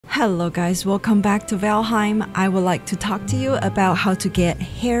Hello guys, welcome back to Valheim. I would like to talk to you about how to get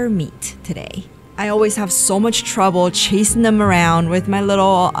hare meat today. I always have so much trouble chasing them around with my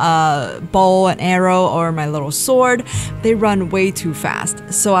little bow and arrow or my little sword. They run way too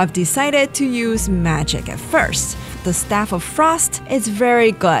fast, so I've decided to use magic at first. The Staff of Frost is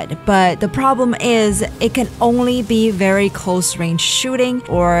very good, but the problem is it can only be very close range shooting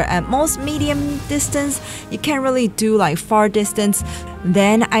or at most medium distance. You can't really do like far distance.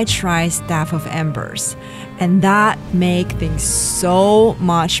 Then I try Staff of Embers, and that makes things so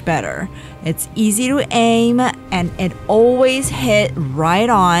much better. It's easy to aim and it always hit right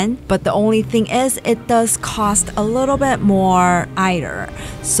on, but the only thing is it does cost a little bit more either,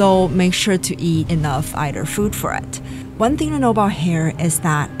 so make sure to eat enough either food for it. One thing to know about hare is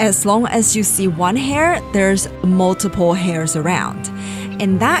that as long as you see one hare, there's multiple hares around.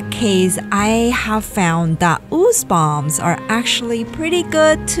 In that case, I have found that ooze bombs are actually pretty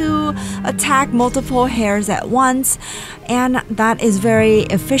good to attack multiple hares at once, and that is very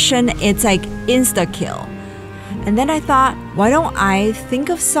efficient. It's like insta-kill. And then I thought, why don't I think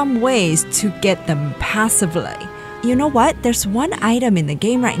of some ways to get them passively? You know what? There's one item in the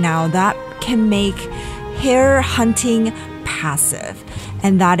game right now that can make hare hunting passive,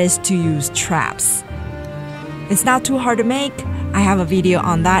 and that is to use traps. It's not too hard to make. I have a video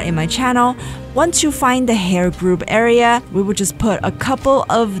on that in my channel. Once you find the hare group area, we will just put a couple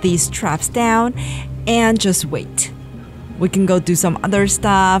of these traps down and just wait. We can go do some other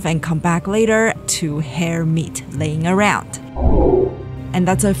stuff and come back later to hare meat laying around. And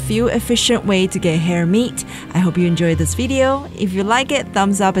that's a few efficient ways to get hare meat. I hope you enjoyed this video. If you like it,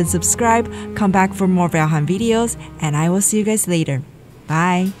 thumbs up and subscribe. Come back for more Valheim videos, and I will see you guys later.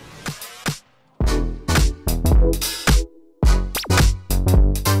 Bye!